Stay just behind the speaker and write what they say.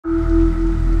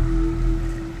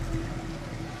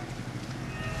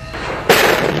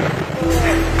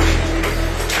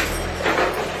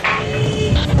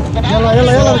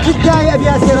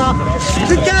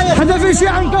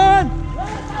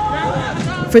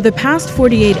For the past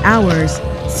 48 hours,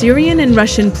 Syrian and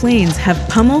Russian planes have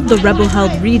pummeled the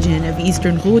rebel-held region of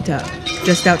Eastern Ghouta,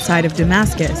 just outside of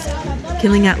Damascus,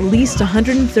 killing at least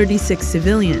 136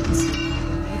 civilians.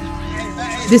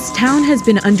 This town has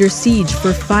been under siege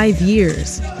for 5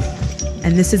 years,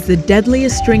 and this is the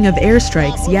deadliest string of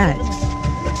airstrikes yet.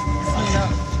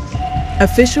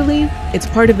 Officially, it's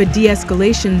part of a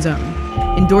de-escalation zone,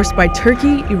 endorsed by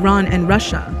Turkey, Iran, and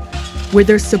Russia, where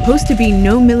there's supposed to be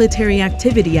no military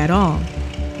activity at all.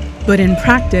 But in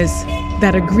practice,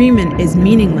 that agreement is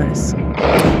meaningless.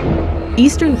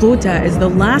 Eastern Ghouta is the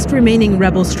last remaining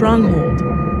rebel stronghold,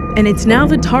 and it's now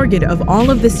the target of all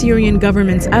of the Syrian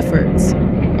government's efforts.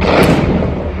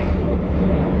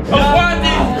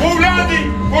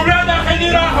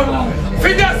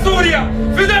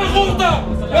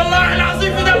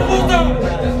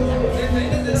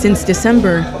 Since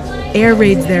December, air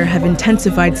raids there have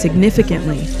intensified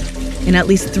significantly, and at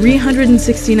least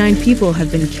 369 people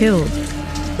have been killed.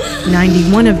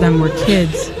 91 of them were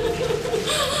kids.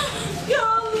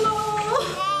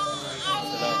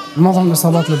 معظم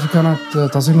الإصابات التي كانت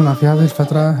تصيبنا في هذه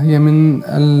الفترة هي من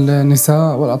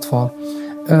النساء والأطفال.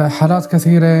 حالات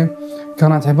كثيرة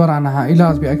كانت عبارة عن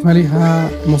عائلات بأكملها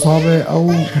مصابة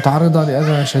أو متعرضة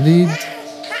لأذى شديد.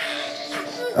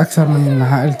 أكثر من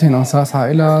عائلتين أو 3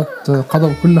 عائلات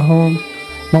قضوا كلهم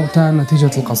موتا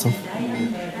نتيجة القصف.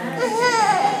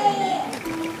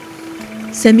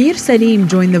 Saleem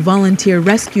joined the volunteer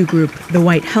rescue group, the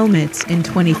White Helmets, in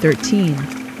 2013.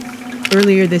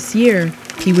 Earlier this year,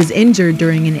 he was injured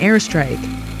during an airstrike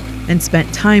and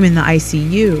spent time in the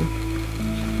ICU.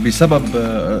 بسبب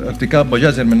ارتكاب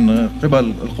مجازر من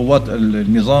قبل القوات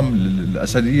النظام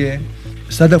الأسدية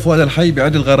استهدفوا هذا الحي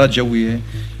بعدة غارات جوية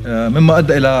مما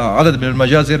أدى إلى عدد من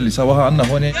المجازر اللي سواها عنا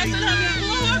هون.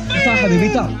 تعال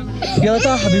حبيبي تعال يلا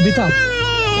تعال حبيبي تعال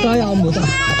تعال يا عمو تعال.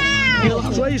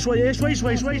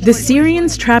 The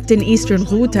Syrians trapped in Eastern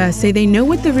Ghouta say they know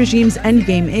what the regime's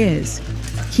endgame is.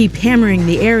 Keep hammering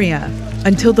the area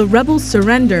until the rebels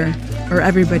surrender or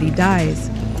everybody dies.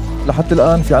 لحتى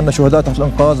الآن في عنا شهداء تحت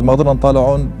الإنقاذ ما قدرنا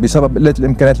نطالعهم بسبب قلة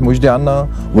الإمكانيات الموجودة عنا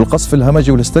والقصف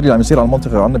الهمجي والهستيري اللي عم يصير على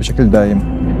المنطقة عنا بشكل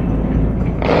دائم.